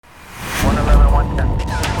Training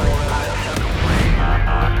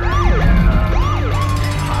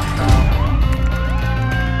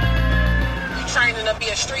to be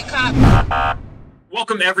a street cop.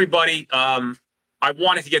 Welcome, everybody. I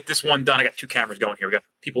wanted to get this one done. I got two cameras going here. We got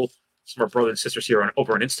people, some of our brothers and sisters here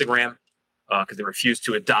over on Instagram because they refused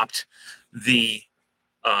to adopt the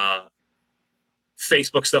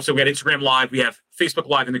Facebook stuff. So we got Instagram Live. We have Facebook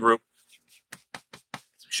Live in the group.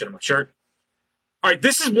 Some shit on my shirt. All right,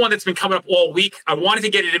 this is one that's been coming up all week. I wanted to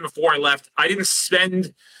get it in before I left. I didn't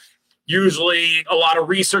spend usually a lot of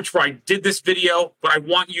research before I did this video, but I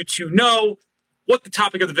want you to know what the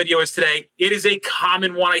topic of the video is today. It is a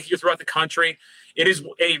common one I hear throughout the country. It is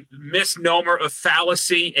a misnomer, a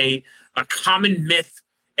fallacy, a common myth.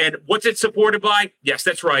 And what's it supported by? Yes,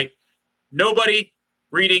 that's right. Nobody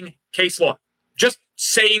reading case law. Just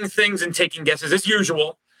saying things and taking guesses as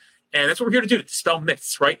usual. And that's what we're here to do, to dispel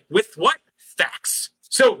myths, right? With what? Facts.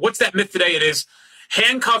 So what's that myth today? It is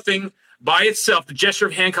handcuffing by itself. The gesture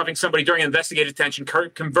of handcuffing somebody during investigative detention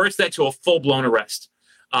converts that to a full-blown arrest.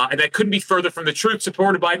 And that couldn't be further from the truth,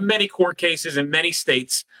 supported by many court cases in many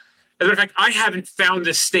states. As a matter of fact, I haven't found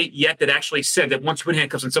a state yet that actually said that once you put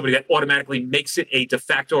handcuffs on somebody, that automatically makes it a de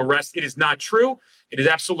facto arrest. It is not true. It is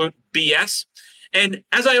absolute BS. And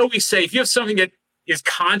as I always say, if you have something that is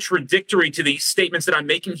contradictory to the statements that I'm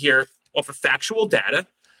making here off of factual data,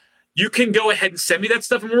 you can go ahead and send me that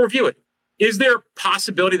stuff and we'll review it. Is there a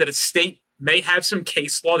possibility that a state may have some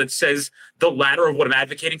case law that says the latter of what I'm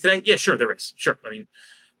advocating today? Yeah, sure, there is. Sure. I mean,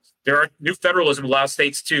 there are new federalism allows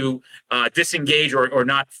states to disengage or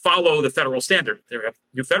not follow the federal standard. There have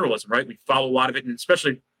new federalism, right? We follow a lot of it, and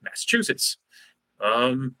especially Massachusetts,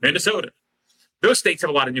 Minnesota. Those states have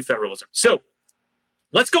a lot of new federalism. So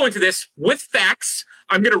let's go into this with facts.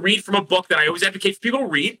 I'm going to read from a book that I always advocate for people to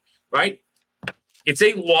read, right? It's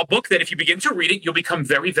a law book that if you begin to read it, you'll become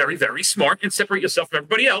very, very, very smart and separate yourself from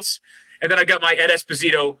everybody else. And then I got my Ed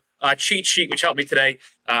Esposito cheat sheet, which helped me today.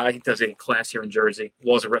 He does a class here in Jersey,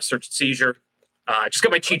 laws of arrest, search, and seizure. Just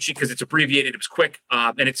got my cheat sheet because it's abbreviated. It was quick,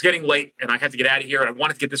 and it's getting late, and I had to get out of here. And I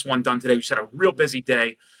wanted to get this one done today. We just had a real busy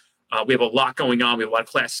day. We have a lot going on. We have a lot of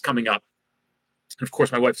classes coming up. And, of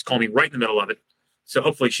course, my wife is calling me right in the middle of it. So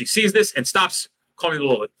hopefully she sees this and stops calling me a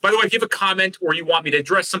little bit. By the way, if you have a comment or you want me to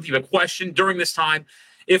address something, a question during this time,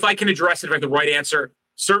 if I can address it, if I have the right answer,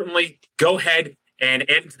 certainly go ahead and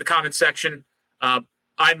add it to the comment section.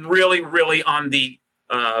 I'm really, really on the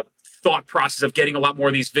thought process of getting a lot more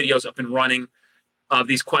of these videos up and running of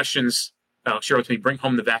these questions. Share with me. Bring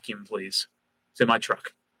home the vacuum, please. It's in my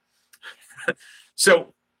truck.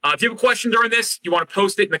 So if you have a question during this, you want to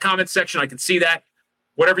post it in the comments section. I can see that.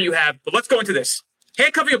 Whatever you have. But let's go into this.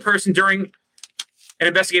 Handcuffing a person during an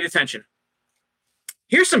investigative detention.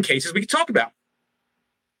 Here's some cases we can talk about.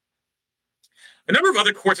 A number of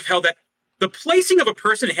other courts have held that the placing of a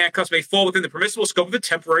person in handcuffs may fall within the permissible scope of a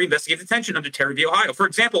temporary investigative detention under Terry v. Ohio. For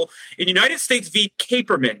example, in United States v.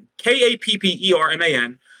 Caperman,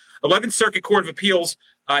 Kapperman, 11th Circuit Court of Appeals,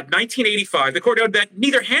 1985, the court noted that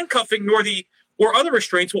neither handcuffing or other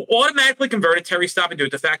restraints will automatically convert a Terry stop into a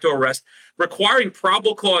de facto arrest, requiring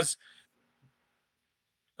probable cause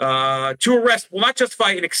to arrest will not justify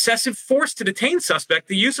an excessive force to detain suspect.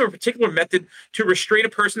 The use of a particular method to restrain a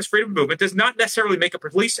person's freedom of movement does not necessarily make a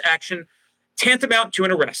police action tantamount to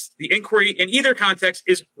an arrest. The inquiry in either context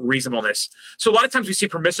is reasonableness. So a lot of times we see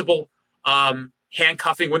permissible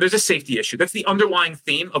handcuffing when there's a safety issue. That's the underlying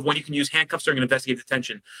theme of when you can use handcuffs during an investigative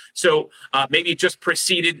detention. So maybe it just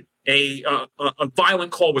preceded a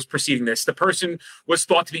violent call was preceding this. The person was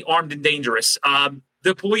thought to be armed and dangerous.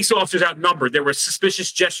 The police officers outnumbered. There were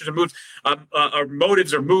suspicious gestures or moves, or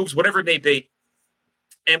motives or moves, whatever it may be.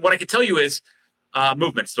 And what I can tell you is,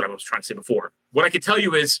 movements, what I was trying to say before. What I can tell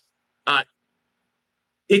you is,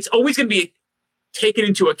 it's always going to be taken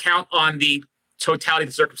into account on the totality of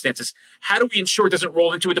the circumstances. How do we ensure it doesn't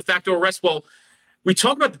roll into a de facto arrest? Well, we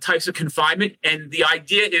talk about the types of confinement, and the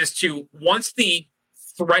idea is to, once the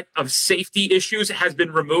threat of safety issues has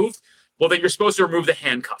been removed, well, then you're supposed to remove the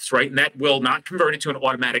handcuffs, right? And that will not convert it to an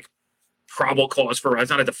automatic probable cause for arrest.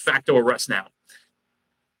 It's not a de facto arrest now.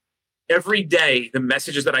 Every day, the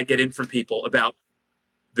messages that I get in from people about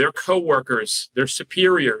their coworkers, their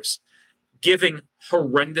superiors, giving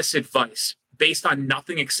horrendous advice based on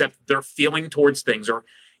nothing except their feeling towards things or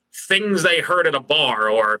things they heard at a bar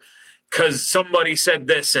or because somebody said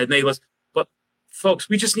this and they listen. But folks,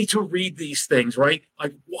 we just need to read these things, right?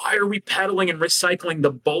 Like, why are we peddling and recycling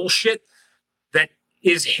the bullshit that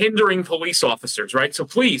is hindering police officers, right? So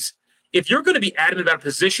please, if you're going to be adamant about a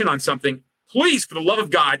position on something, please, for the love of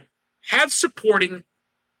God, have supporting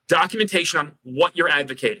documentation on what you're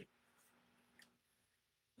advocating.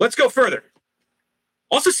 Let's go further.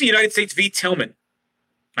 Also see United States v. Tillman,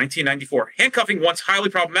 1994. Handcuffing, once highly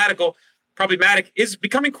problematic, is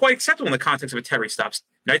becoming quite acceptable in the context of a Terry stop.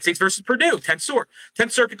 United States versus Purdue,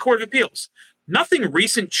 10th Circuit Court of Appeals. Nothing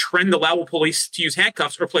recent trend allowable police to use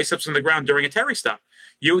handcuffs or place substance on the ground during a Terry stop.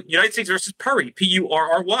 United States versus Purry,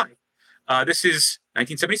 Purry. This is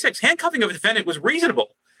 1976. Handcuffing of a defendant was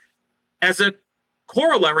reasonable as a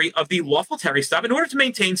corollary of the lawful Terry stop in order to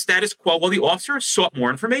maintain status quo while the officer sought more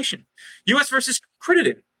information. U.S. versus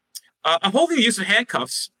Crittenden. Upholding the use of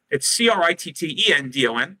handcuffs, it's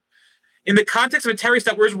Crittendon, in the context of a Terry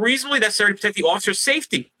stop where it's reasonably necessary to protect the officer's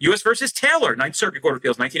safety. U.S. versus Taylor, 9th Circuit Court of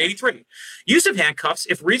Appeals, 1983. Use of handcuffs,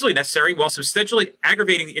 if reasonably necessary, while substantially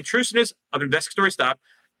aggravating the intrusiveness of an investigatory stop,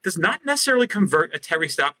 does not necessarily convert a Terry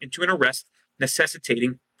stop into an arrest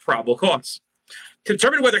necessitating probable cause. To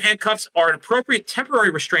determine whether handcuffs are an appropriate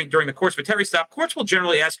temporary restraint during the course of a Terry stop, courts will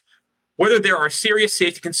generally ask whether there are serious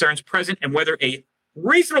safety concerns present and whether a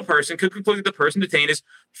reasonable person could conclude that the person detained is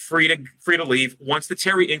free to leave once the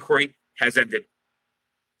Terry inquiry has ended.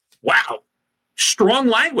 Wow. Strong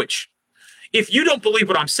language. If you don't believe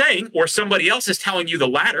what I'm saying or somebody else is telling you the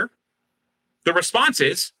latter, the response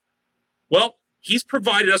is, well, he's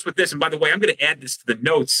provided us with this. And by the way, I'm going to add this to the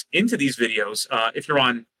notes into these videos if you're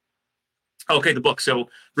on, okay, the book. So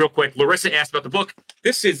real quick, Larissa asked about the book.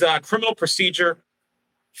 This is Criminal Procedure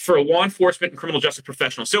for Law Enforcement and Criminal Justice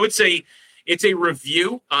Professionals. So it's a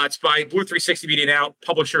review. It's by Blue 360 Media Now.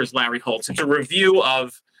 Publisher is Larry Holtz. It's a review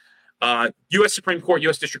of U.S. Supreme Court,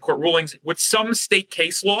 U.S. District Court rulings with some state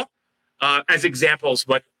case law as examples.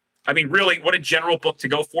 But I mean, really, what a general book to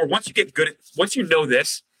go for. Once you know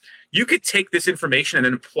this, you could take this information and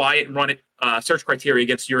then apply it and run it search criteria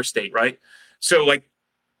against your state, right? So like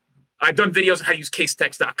I've done videos on how to use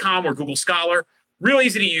casetext.com or Google Scholar. Real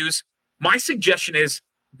easy to use. My suggestion is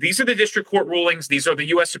these are the district court rulings. These are the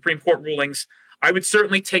U.S. Supreme Court rulings. I would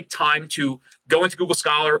certainly take time to go into Google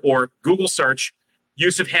Scholar or Google search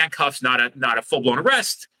use of handcuffs, not a full-blown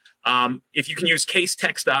arrest. If you can use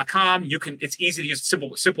casetext.com, it's easy to use,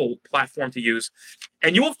 simple platform to use.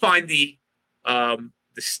 And you will find the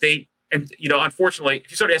state. And, unfortunately, if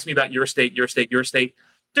you start asking me about your state,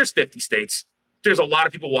 there's 50 states. There's a lot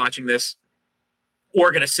of people watching this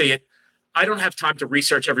or going to see it. I don't have time to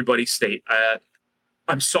research everybody's state.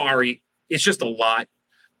 I'm sorry. It's just a lot.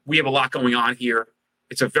 We have a lot going on here.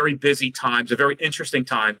 It's a very busy time. It's a very interesting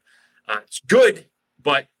time. It's good,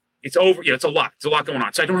 but it's over. It's a lot. It's a lot going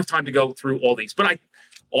on. So I don't have time to go through all these. But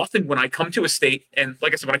often when I come to a state, and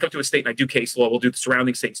like I said, when I come to a state and I do case law, we'll do the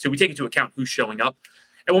surrounding states too. We take into account who's showing up,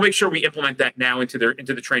 and we'll make sure we implement that now into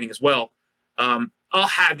the training as well. I'll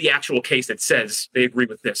have the actual case that says they agree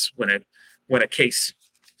with this when a case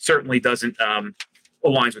certainly doesn't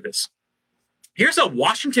aligns with this. Here's a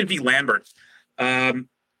Washington v. Lambert, 9th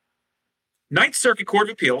Circuit Court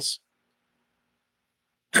of Appeals.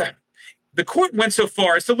 The court went so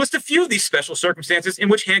far as to list a few of these special circumstances in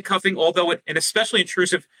which handcuffing, although an especially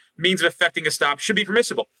intrusive means of effecting a stop, should be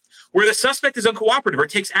permissible, where the suspect is uncooperative or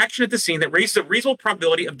takes action at the scene that raises a reasonable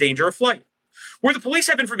probability of danger or flight, where the police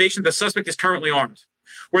have information that the suspect is currently armed,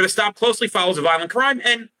 where the stop closely follows a violent crime,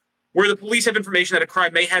 and where the police have information that a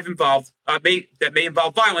crime may involve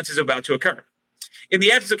violence is about to occur. In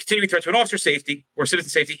the absence of continuing threat to an officer's safety or citizen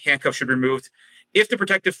safety, handcuffs should be removed if the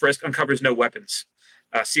protective frisk uncovers no weapons.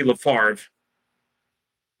 See Lafarve.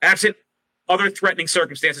 Absent other threatening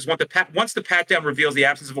circumstances, once the pat-down reveals the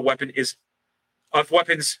absence of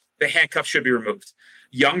weapons, the handcuffs should be removed.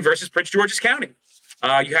 Young versus Prince George's County.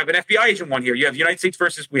 You have an FBI agent one here. You have United States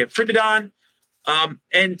we have Crittenden.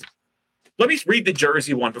 And let me read the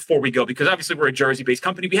Jersey one before we go, because obviously we're a Jersey-based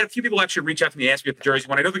company. We had a few people actually reach out to me and ask me about the Jersey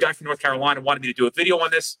one. I know the guy from North Carolina wanted me to do a video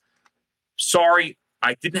on this. Sorry,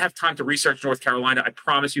 I didn't have time to research North Carolina. I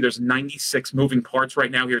promise you there's 96 moving parts right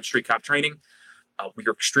now here at Street Cop Training. We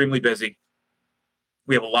are extremely busy.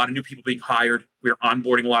 We have a lot of new people being hired. We are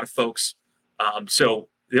onboarding a lot of folks. So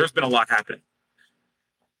there's been a lot happening.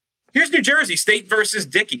 Here's New Jersey, State versus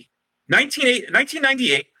Dickey.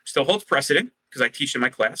 1998 still holds precedent because I teach in my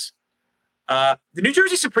class. The New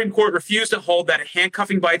Jersey Supreme Court refused to hold that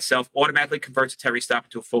handcuffing by itself automatically converts a Terry stop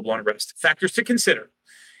into a full-blown arrest. Factors to consider.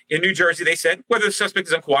 In New Jersey, they said, whether the suspect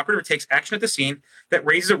is uncooperative or takes action at the scene that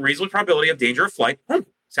raises a reasonable probability of danger or flight.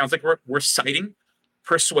 Sounds like we're citing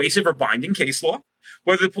persuasive or binding case law.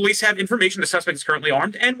 Whether the police have information the suspect is currently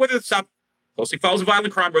armed, and whether the stop closely follows a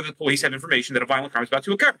violent crime, whether the police have information that a violent crime is about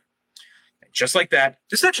to occur. And just like that,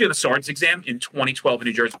 this is actually on the sergeant's exam in 2012 in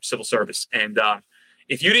New Jersey Civil Service. And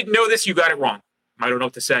if you didn't know this, you got it wrong. I don't know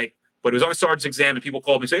what to say, but it was on the sergeant's exam, and people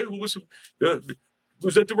called me and say, hey,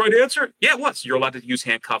 was that the right answer? Yeah, it was. You're allowed to use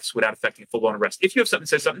handcuffs without affecting a full-blown arrest. If you have something that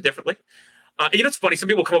says something differently. It's funny. Some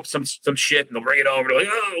people come up with some shit and they'll bring it over. They're like,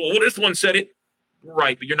 oh, well, this one said it.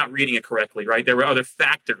 Right, but you're not reading it correctly, right? There were other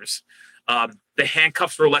factors. The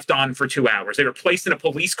handcuffs were left on for 2 hours. They were placed in a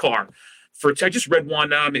police car I just read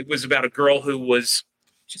one. It was about a girl who was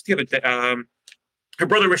just the other day. Her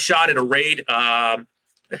brother was shot at a raid. The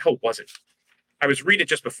hell was it? I was reading it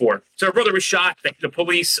just before. So her brother was shot. The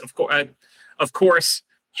police, of course,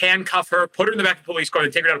 handcuff her, put her in the back of the police car,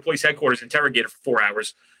 then take her down to police headquarters, interrogate her for 4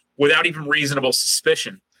 hours without even reasonable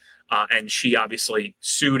suspicion. And she obviously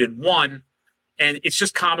sued and won. And it's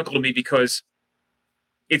just comical to me because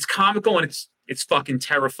it's comical and it's fucking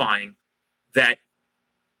terrifying that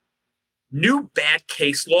new bad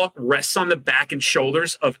case law rests on the back and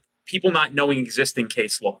shoulders of people not knowing existing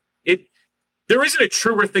case law. There isn't a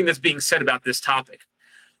truer thing that's being said about this topic.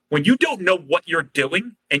 When you don't know what you're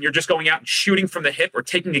doing and you're just going out and shooting from the hip or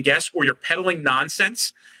taking a guess or you're peddling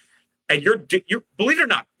nonsense, and you're believe it or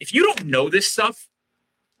not, if you don't know this stuff,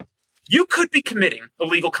 you could be committing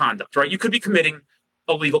illegal conduct, right? You could be committing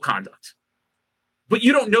illegal conduct. But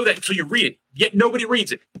you don't know that until you read it, yet nobody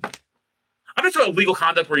reads it. I'm not talking about legal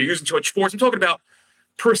conduct where you're using too much force. I'm talking about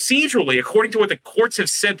procedurally, according to what the courts have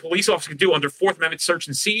said police officers can do under Fourth Amendment search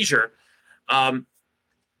and seizure.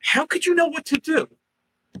 How could you know what to do?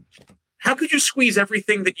 How could you squeeze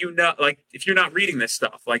everything that you know, like, if you're not reading this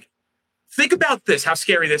stuff? Like, think about this, how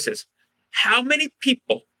scary this is. How many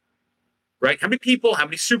people, right? How many people, how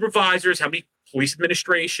many supervisors, how many police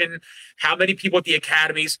administration, how many people at the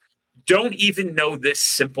academies don't even know this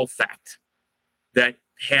simple fact that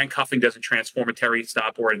handcuffing doesn't transform a Terry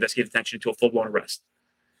stop or investigative detention into a full-blown arrest?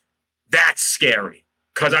 That's scary,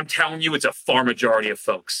 because I'm telling you, it's a far majority of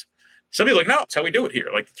folks. Some people are like, no, it's how we do it here.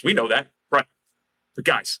 Like, we know that. Right. But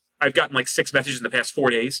guys, I've gotten like 6 messages in the past 4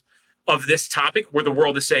 days of this topic where the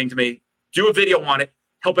world is saying to me, do a video on it,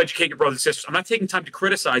 help educate your brothers and sisters. I'm not taking time to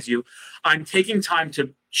criticize you. I'm taking time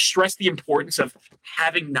to stress the importance of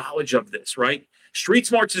having knowledge of this, right? Street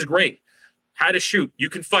smarts is great. How to shoot, you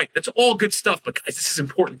can fight. That's all good stuff. But guys, this is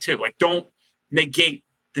important too. Like, don't negate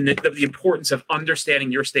the importance of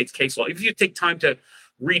understanding your state's case law. Even if you take time to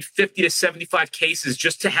read 50 to 75 cases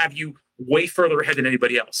just to have you way further ahead than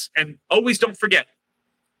anybody else. And always don't forget,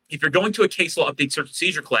 if you're going to a case law update search and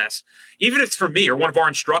seizure class, even if it's for me or one of our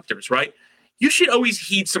instructors, right? You should always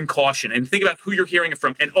heed some caution and think about who you're hearing it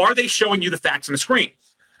from. And are they showing you the facts on the screen?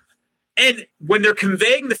 And when they're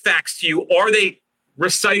conveying the facts to you, are they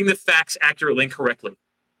reciting the facts accurately and correctly?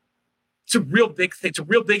 It's a real big thing. It's a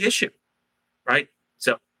real big issue, right?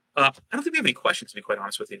 So I don't think we have any questions, to be quite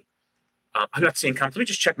honest with you. I'm not seeing comments. Let me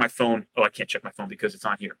just check my phone. Oh, I can't check my phone because it's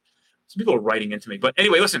on here. Some people are writing into me. But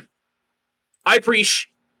anyway, listen, I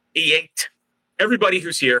appreciate everybody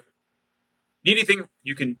who's here. Need anything,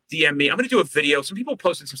 you can DM me. I'm going to do a video. Some people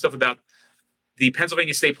posted some stuff about the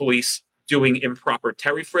Pennsylvania State Police doing improper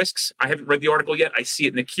Terry frisks. I haven't read the article yet. I see it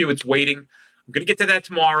in the queue. It's waiting. I'm going to get to that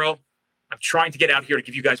tomorrow. I'm trying to get out here to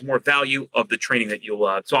give you guys more value of the training that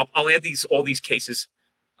you'll. So I'll add all these cases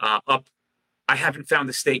up. I haven't found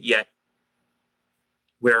the state yet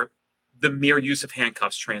where the mere use of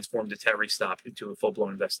handcuffs transformed a Terry stop into a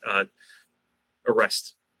full-blown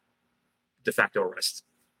arrest, de facto arrest,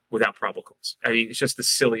 without probable cause. I mean, it's just the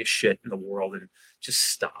silliest shit in the world. And just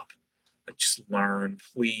stop. Like, just learn,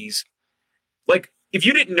 please. Like, if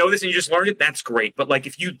you didn't know this and you just learned it, that's great. But like,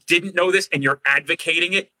 if you didn't know this and you're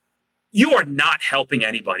advocating it, you are not helping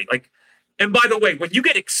anybody. Like, and by the way, when you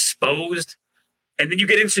get exposed and then you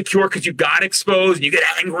get insecure because you got exposed and you get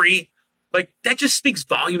angry, like, that just speaks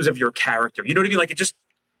volumes of your character. You know what I mean? Like,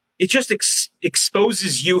 it just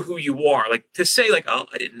exposes you who you are. Like, to say like, oh,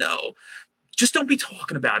 I didn't know. Just don't be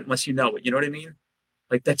talking about it unless you know it. You know what I mean?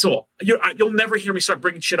 Like, that's all. You'll never hear me start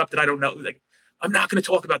bringing shit up that I don't know. Like, I'm not going to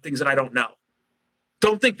talk about things that I don't know.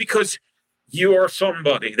 Don't think because you are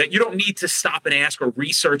somebody that you don't need to stop and ask or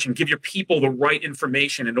research and give your people the right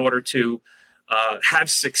information in order to have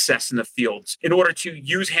success in the fields, in order to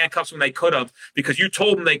use handcuffs when they could have because you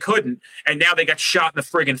told them they couldn't, and now they got shot in the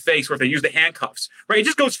friggin' face where they used the handcuffs, right? It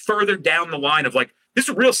just goes further down the line of like, this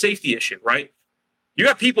is a real safety issue, right? You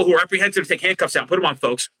got people who are apprehensive to take handcuffs out and put them on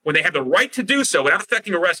folks when they have the right to do so without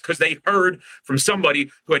affecting arrest because they heard from somebody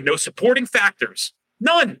who had no supporting factors.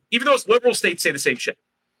 None. Even those liberal states say the same shit.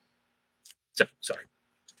 So, sorry.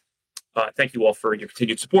 Thank you all for your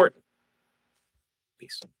continued support.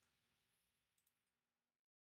 Peace.